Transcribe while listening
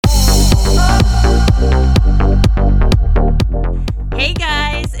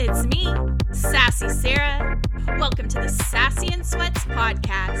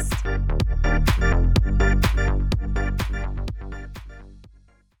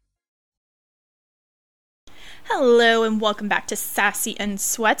Hello and welcome back to Sassy and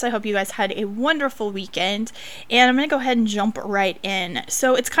Sweats. I hope you guys had a wonderful weekend, and I'm going to go ahead and jump right in.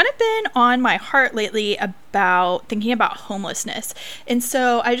 So it's kind of been on my heart lately about thinking about homelessness. And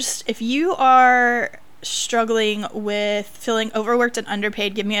so if you are struggling with feeling overworked and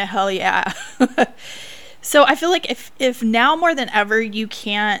underpaid, give me a hell yeah. So I feel like if now more than ever you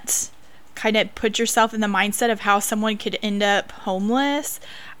can't kind of put yourself in the mindset of how someone could end up homeless,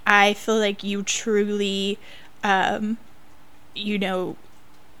 I feel like you truly should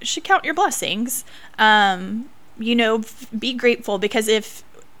count your blessings. Be grateful, because if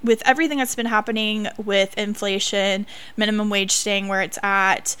with everything that's been happening with inflation, minimum wage staying where it's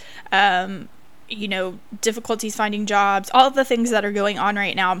at, difficulties finding jobs, all of the things that are going on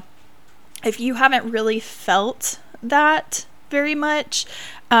right now, if you haven't really felt that very much,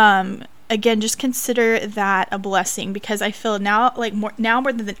 again, just consider that a blessing, because I feel now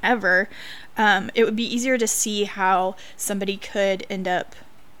more than ever, it would be easier to see how somebody could end up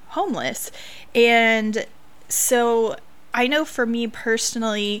homeless. And so I know for me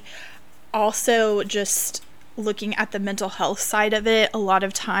personally, also just looking at the mental health side of it, a lot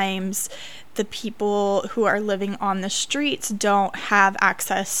of times the people who are living on the streets don't have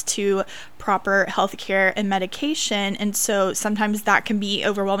access to proper healthcare and medication. And so sometimes that can be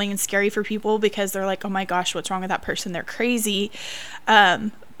overwhelming and scary for people, because they're like, oh my gosh, what's wrong with that person? They're crazy.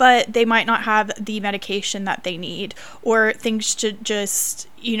 But they might not have the medication that they need, or things to just,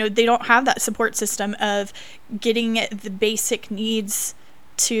 they don't have that support system of getting the basic needs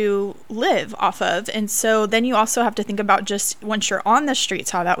to live off of. And so then you also have to think about, just once you're on the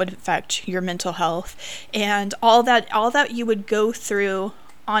streets, how that would affect your mental health and all that you would go through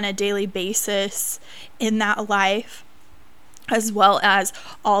on a daily basis in that life, as well as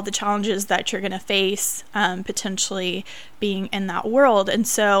all the challenges that you're going to face potentially being in that world. And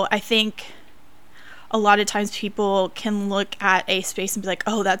so I think a lot of times people can look at a space and be like,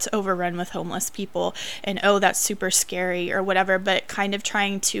 oh, that's overrun with homeless people, and oh, that's super scary or whatever, but kind of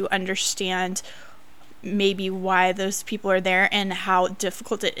trying to understand maybe why those people are there and how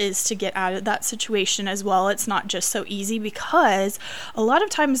difficult it is to get out of that situation as well. It's not just so easy, because a lot of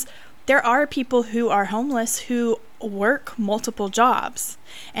times there are people who are homeless who work multiple jobs.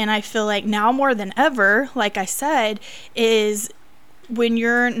 And I feel like now more than ever, like I said, is when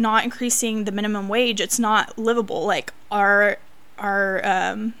you're not increasing the minimum wage, it's not livable. Like our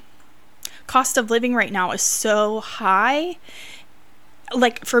cost of living right now is so high.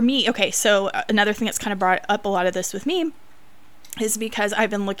 Like for me, okay, so another thing that's kind of brought up a lot of this with me is because I've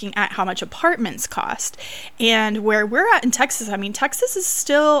been looking at how much apartments cost. And where we're at in Texas, Texas is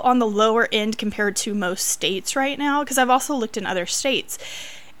still on the lower end compared to most states right now, because I've also looked in other states.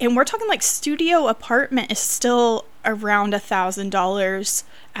 And we're talking like studio apartment is still around $1,000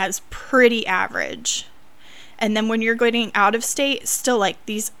 as pretty average. And then when you're going out of state, still like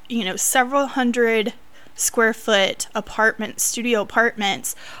these, several hundred square foot studio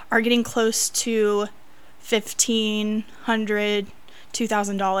apartments are getting close to $1,500,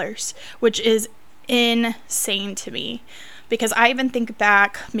 $2,000, which is insane to me. Because I even think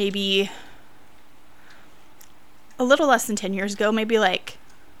back maybe a little less than 10 years ago, maybe 8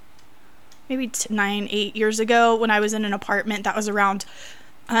 years ago, when I was in an apartment that was around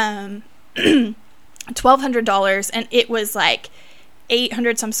 $1,200, and it was like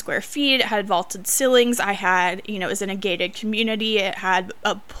 800 some square feet. It had vaulted ceilings. I had, it was in a gated community. It had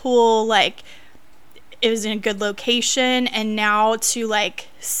a pool, it was in a good location. And now to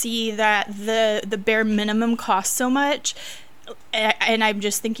see that the bare minimum costs so much, and I'm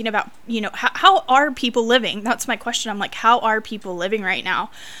just thinking about, how are people living? That's my question. I'm like, how are people living right now?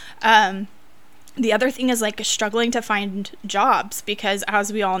 The other thing is struggling to find jobs, because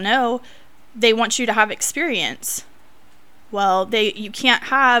as we all know, they want you to have experience. Well, you can't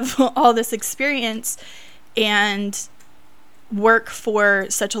have all this experience and work for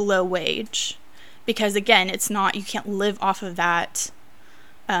such a low wage, because again, you can't live off of that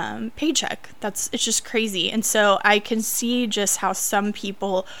paycheck. It's just crazy. And so I can see just how some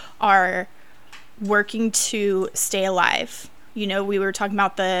people are working to stay alive. We were talking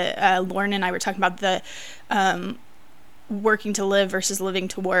about Lauren and I were talking about the working to live versus living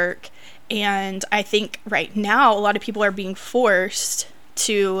to work. And I think right now a lot of people are being forced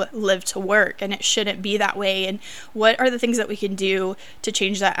to live to work, and it shouldn't be that way. And what are the things that we can do to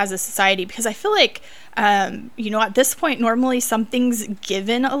change that as a society? Because I feel like, at this point, normally something's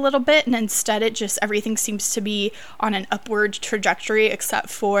given a little bit, and instead everything seems to be on an upward trajectory, except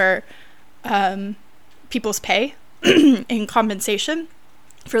for people's pay and compensation.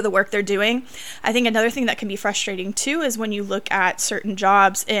 for the work they're doing. I think another thing that can be frustrating too is when you look at certain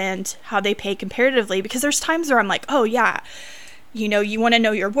jobs and how they pay comparatively, because there's times where I'm like, oh yeah, you know, you want to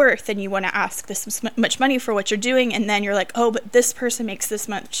know your worth and you want to ask this much money for what you're doing. And then you're like, oh, but this person makes this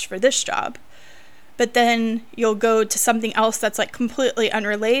much for this job. But then you'll go to something else that's like completely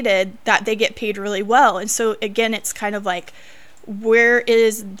unrelated that they get paid really well. And so again, it's kind of like,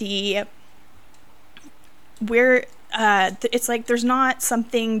 it's like there's not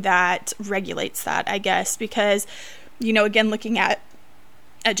something that regulates that, I guess, because, you know, again, looking at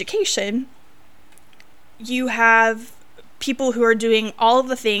education, you have people who are doing all of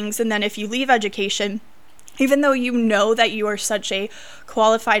the things, and then if you leave education, even though you know that you are such a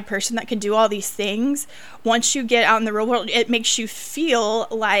qualified person that can do all these things, once you get out in the real world, it makes you feel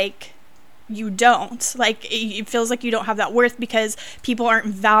like you don't. Like, it feels like you don't have that worth because people aren't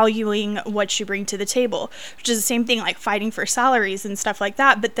valuing what you bring to the table, which is the same thing like fighting for salaries and stuff like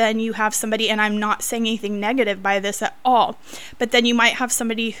that. But then you have somebody, and I'm not saying anything negative by this at all, but then you might have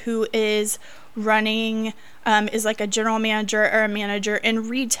somebody who is running, is like a general manager or a manager in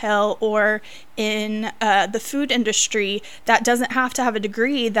retail or in the food industry that doesn't have to have a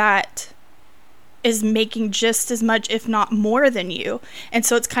degree, that is making just as much, if not more than you. And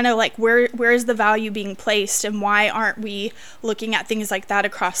so it's kind of like, where is the value being placed, and why aren't we looking at things like that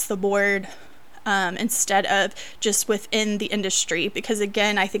across the board, instead of just within the industry? Because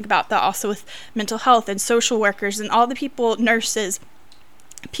again, I think about that also with mental health and social workers and all the people, nurses,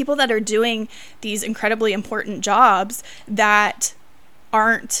 people that are doing these incredibly important jobs that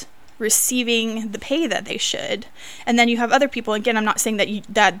aren't receiving the pay that they should. And then you have other people, again, I'm not saying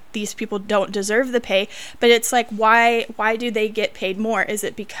that these people don't deserve the pay, but it's like, why do they get paid more? Is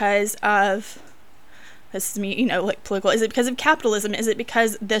it because of, this is me, you know, like political, is it because of capitalism? Is it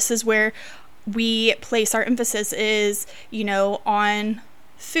because this is where we place our emphasis is, you know, on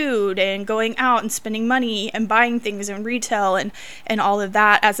food and going out and spending money and buying things in retail and all of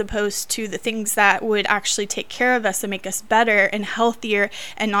that, as opposed to the things that would actually take care of us and make us better and healthier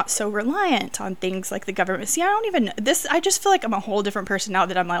and not so reliant on things like the government. See, I just feel like I'm a whole different person now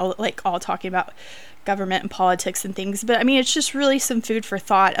that I'm all talking about government and politics and things. But I mean, it's just really some food for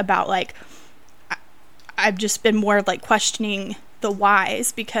thought about, like, I've just been more like questioning the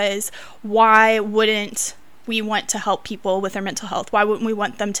whys, because why wouldn't we want to help people with their mental health? Why wouldn't we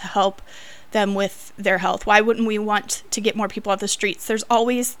want them to help them with their health? Why wouldn't we want to get more people off the streets? There's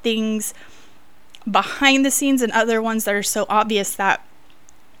always things behind the scenes and other ones that are so obvious that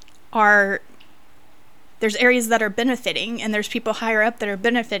there's areas that are benefiting, and there's people higher up that are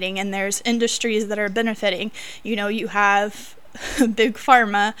benefiting, and there's industries that are benefiting. You know, you have big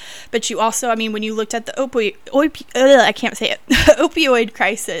pharma, but you also, I mean, when you looked at the opioid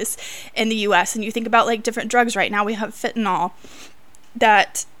crisis in the US, and you think about like different drugs right now, we have fentanyl,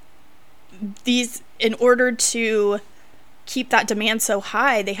 that these, in order to keep that demand so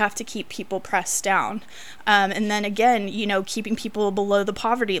high, they have to keep people pressed down. And then again, you know, keeping people below the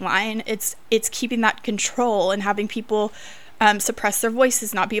poverty line, it's keeping that control and having people suppress their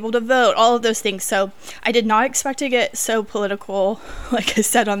voices, not be able to vote, all of those things. So I did not expect to get so political, like I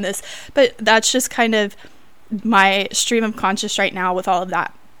said, on this, but that's just kind of my stream of conscious right now with all of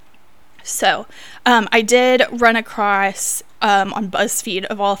that. So I did run across on BuzzFeed,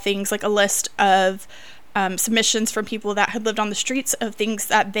 of all things, like a list of submissions from people that had lived on the streets of things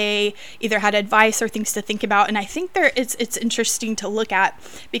that they either had advice or things to think about. And I think it's interesting to look at,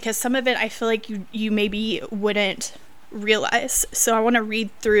 because some of it I feel like you maybe wouldn't realize. So I want to read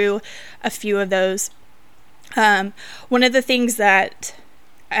through a few of those. One of the things that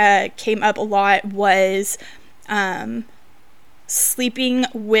came up a lot was sleeping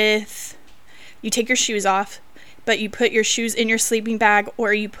with, you take your shoes off, but you put your shoes in your sleeping bag,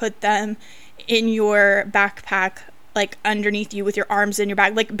 or you put them in your backpack, like underneath you with your arms in your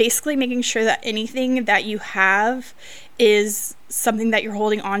bag, like basically making sure that anything that you have is something that you're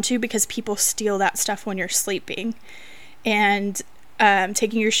holding on to, because people steal that stuff when you're sleeping. And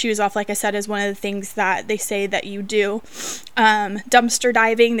taking your shoes off, like I said, is one of the things that they say that you do. Dumpster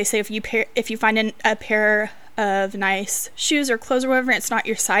diving, they say if you find a pair of nice shoes or clothes or whatever, it's not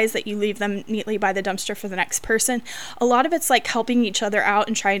your size, that you leave them neatly by the dumpster for the next person. A lot of it's like helping each other out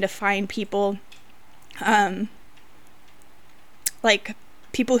and trying to find people, like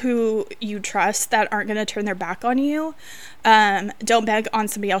people who you trust that aren't going to turn their back on you. Don't beg on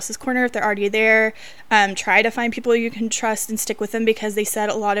somebody else's corner if they're already there. Try to find people you can trust and stick with them, because they said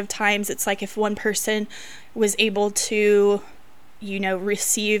a lot of times it's like if one person was able to, you know,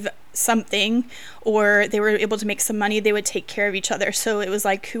 receive something, or they were able to make some money, they would take care of each other. So it was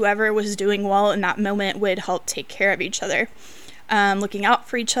like whoever was doing well in that moment would help take care of each other. looking out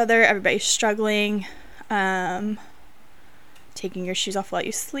for each other. Everybody's struggling. Taking your shoes off while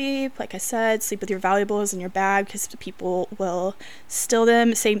you sleep. Like I said, sleep with your valuables in your bag because people will steal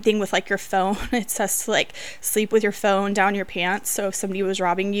them. Same thing with like your phone. It says to like sleep with your phone down your pants. So if somebody was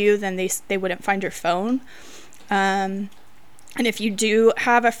robbing you, then they wouldn't find your phone. And if you do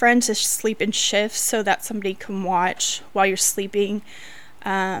have a friend, to sleep in shifts so that somebody can watch while you're sleeping.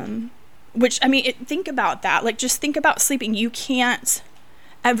 Which, I mean, think about that. Like, just think about sleeping. You can't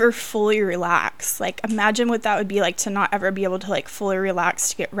ever fully relax. Like, imagine what that would be like to not ever be able to like fully relax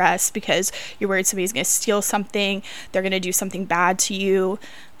to get rest because you're worried somebody's going to steal something, they're going to do something bad to you.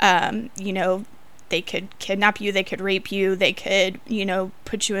 They could kidnap you, they could rape you, they could,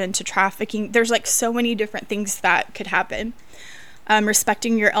 put you into trafficking. There's like so many different things that could happen.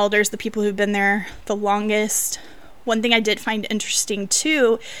 Respecting your elders, the people who've been there the longest. One thing I did find interesting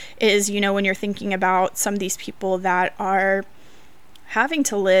too is, when you're thinking about some of these people that are having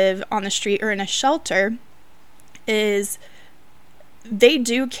to live on the street or in a shelter, is they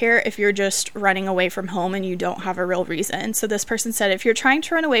do care if you're just running away from home and you don't have a real reason. So this person said, if you're trying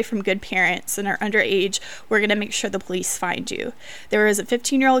to run away from good parents and are underage, we're going to make sure the police find you. There was a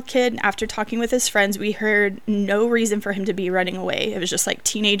 15-year-old kid, after talking with his friends, we heard no reason for him to be running away. It was just like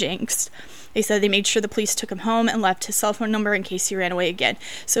teenage angst. They said they made sure the police took him home and left his cell phone number in case he ran away again.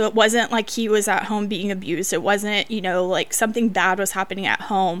 So it wasn't like he was at home being abused. It wasn't, like something bad was happening at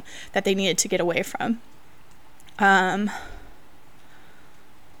home that they needed to get away from.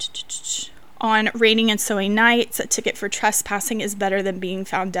 On raining and snowy nights, a ticket for trespassing is better than being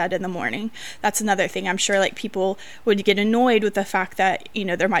found dead in the morning. That's another thing. I'm sure like people would get annoyed with the fact that,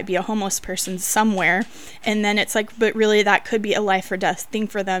 there might be a homeless person somewhere. And then it's like, but really that could be a life or death thing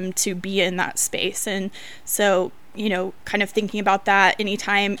for them to be in that space. And so, kind of thinking about that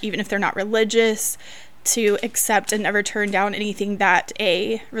anytime, even if they're not religious, to accept and never turn down anything that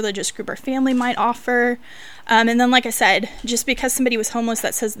a religious group or family might offer. And then, like I said, just because somebody was homeless,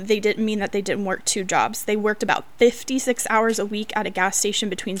 that says they didn't mean that they didn't work 2 jobs. They worked about 56 hours a week at a gas station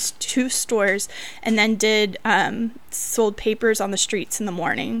between 2 stores, and then sold papers on the streets in the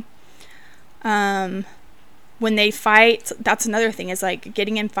morning. When they fight, that's another thing, is like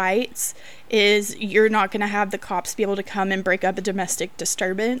getting in fights is you're not going to have the cops be able to come and break up a domestic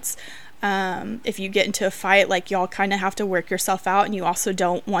disturbance. If you get into a fight, like y'all kind of have to work yourself out, and you also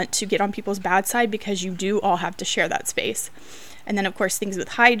don't want to get on people's bad side because you do all have to share that space. And then of course things with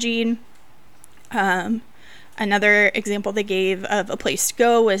hygiene. Another example they gave of a place to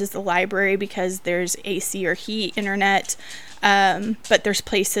go was the library because there's AC or heat, internet, but there's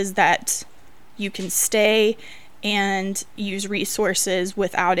places that you can stay and use resources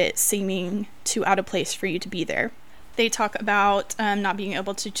without it seeming too out of place for you to be there. They talk about not being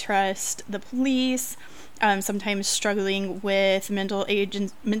able to trust the police, sometimes struggling with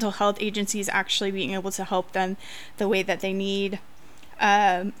mental health agencies actually being able to help them the way that they need.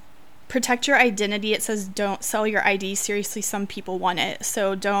 Protect your identity. It says don't sell your ID. Seriously, some people want it,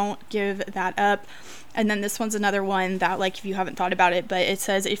 so don't give that up. And then this one's another one that, like, if you haven't thought about it, but it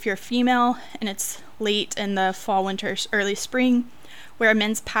says if you're female and it's late in the fall, winter, early spring, wear a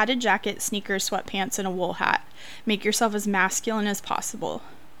men's padded jacket, sneakers, sweatpants, and a wool hat. Make yourself as masculine as possible.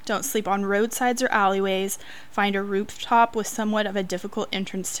 Don't sleep on roadsides or alleyways. Find a rooftop with somewhat of a difficult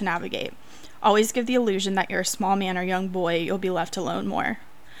entrance to navigate. Always give the illusion that you're a small man or young boy. You'll be left alone more.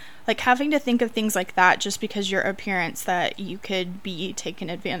 Like, having to think of things like that just because your appearance that you could be taken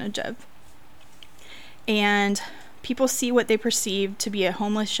advantage of. And people see what they perceive to be a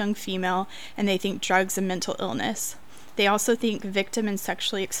homeless young female, and they think drugs and mental illness. They also think victim and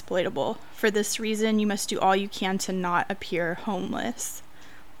sexually exploitable. For this reason, you must do all you can to not appear homeless.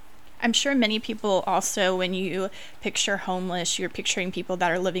 I'm sure many people also, when you picture homeless, you're picturing people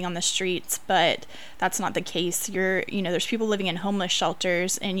that are living on the streets, but that's not the case. There's people living in homeless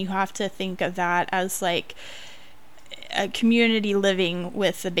shelters, and you have to think of that as like a community living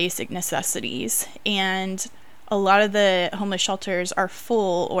with the basic necessities. And a lot of the homeless shelters are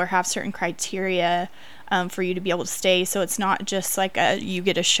full or have certain criteria for you to be able to stay. So it's not just like you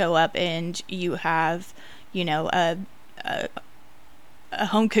get to show up and you have, a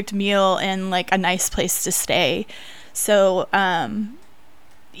home cooked meal and like a nice place to stay. So, and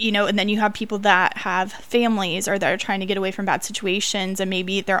then you have people that have families or that are trying to get away from bad situations, and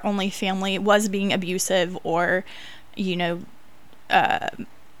maybe their only family was being abusive or,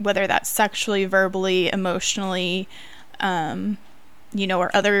 whether that's sexually, verbally, emotionally, or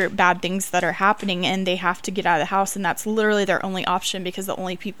other bad things that are happening, and they have to get out of the house, and that's literally their only option because the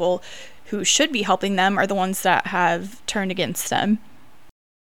only people who should be helping them are the ones that have turned against them.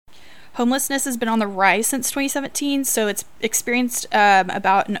 Homelessness has been on the rise since 2017, so it's experienced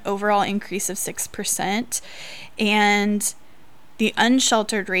about an overall increase of 6%. And the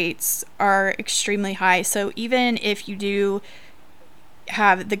unsheltered rates are extremely high. So even if you do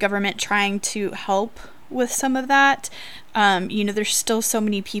have the government trying to help with some of that, there's still so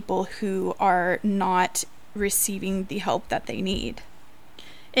many people who are not receiving the help that they need.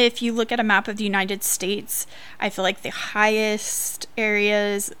 If you look at a map of the United States, I feel like the highest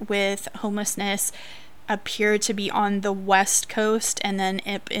areas with homelessness appear to be on the West Coast and then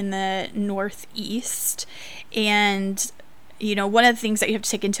up in the Northeast. And, one of the things that you have to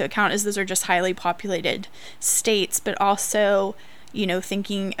take into account is those are just highly populated states, but also,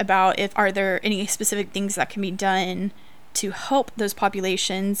 thinking about are there any specific things that can be done to help those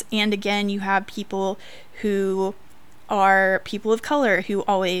populations. And again, you have people who are people of color who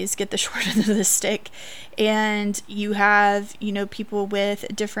always get the short end of the stick, and you have people with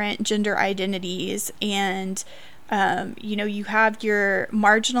different gender identities, and you have your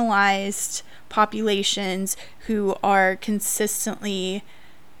marginalized populations who are consistently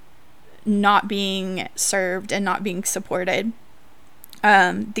not being served and not being supported.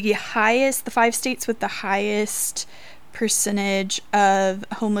 The 5 states with the highest percentage of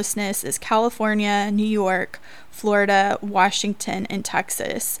homelessness is California, New York, Florida, Washington, and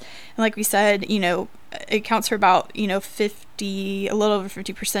Texas. And like we said, it accounts for about, a little over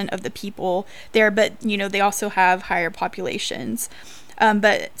 50% of the people there, but, they also have higher populations.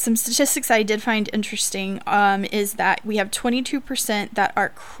 But some statistics I did find interesting is that we have 22% that are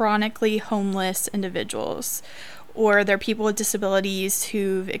chronically homeless individuals, or they're people with disabilities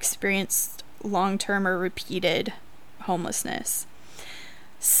who've experienced long-term or repeated homelessness.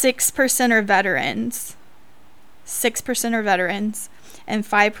 6% are veterans. 6% are veterans, and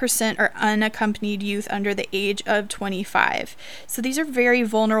 5% are unaccompanied youth under the age of 25. So these are very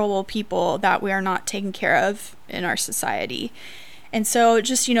vulnerable people that we are not taking care of in our society. And so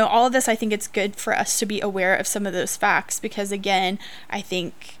just, all of this, I think it's good for us to be aware of some of those facts, because again, I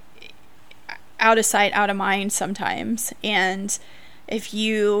think out of sight, out of mind sometimes. And if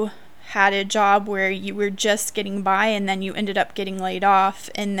you had a job where you were just getting by and then you ended up getting laid off,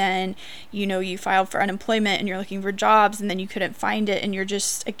 and then you filed for unemployment and you're looking for jobs and then you couldn't find it, and you're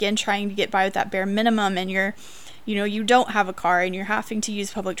just again trying to get by with that bare minimum, and you don't have a car and you're having to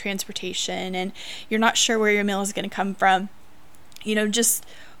use public transportation, and you're not sure where your meal is going to come from, just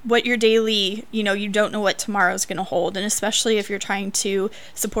what your daily, you don't know what tomorrow is going to hold. And especially if you're trying to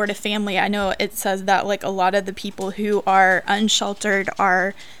support a family, I know it says that like a lot of the people who are unsheltered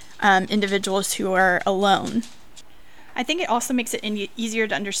are individuals who are alone. I think it also makes it easier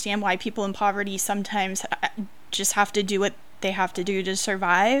to understand why people in poverty sometimes just have to do what they have to do to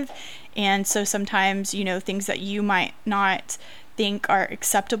survive. And so sometimes, things that you might not think are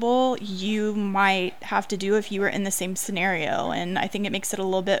acceptable, you might have to do if you were in the same scenario. And I think it makes it a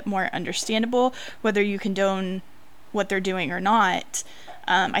little bit more understandable whether you condone what they're doing or not.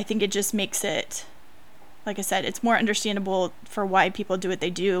 I think it just makes it, like I said, it's more understandable for why people do what they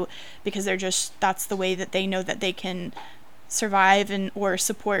do, because that's the way that they know that they can survive or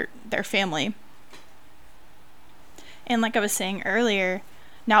support their family. And like I was saying earlier,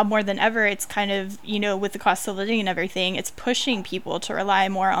 now more than ever, it's kind of, with the cost of living and everything, it's pushing people to rely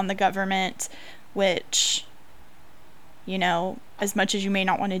more on the government, which, as much as you may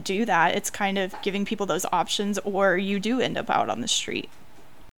not want to do that, it's kind of giving people those options, or you do end up out on the street.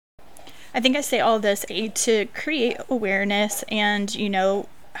 I think I say all this to create awareness and,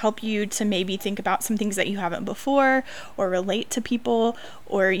 help you to maybe think about some things that you haven't before, or relate to people,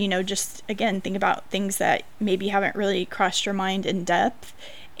 or, just, again, think about things that maybe haven't really crossed your mind in depth.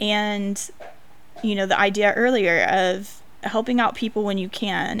 And, the idea earlier of helping out people when you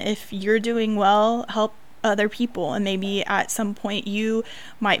can. If you're doing well, help other people, and maybe at some point you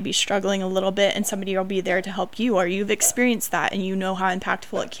might be struggling a little bit and somebody will be there to help you, or you've experienced that and you know how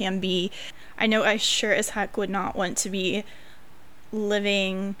impactful it can be. I know I sure as heck would not want to be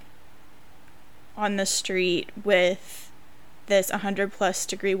living on the street with this 100+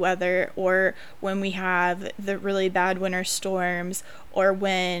 degree weather, or when we have the really bad winter storms, or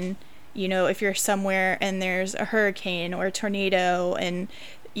when, if you're somewhere and there's a hurricane or a tornado and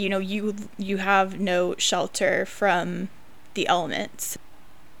you have no shelter from the elements.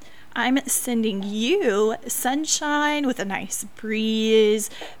 I'm sending you sunshine with a nice breeze,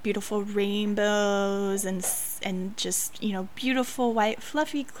 beautiful rainbows, and just, beautiful white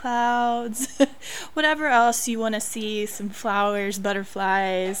fluffy clouds. Whatever else you want to see, some flowers,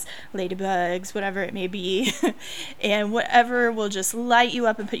 butterflies, ladybugs, whatever it may be. And whatever will just light you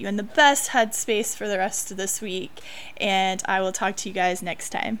up and put you in the best headspace for the rest of this week. And I will talk to you guys next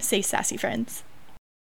time. Stay sassy, friends.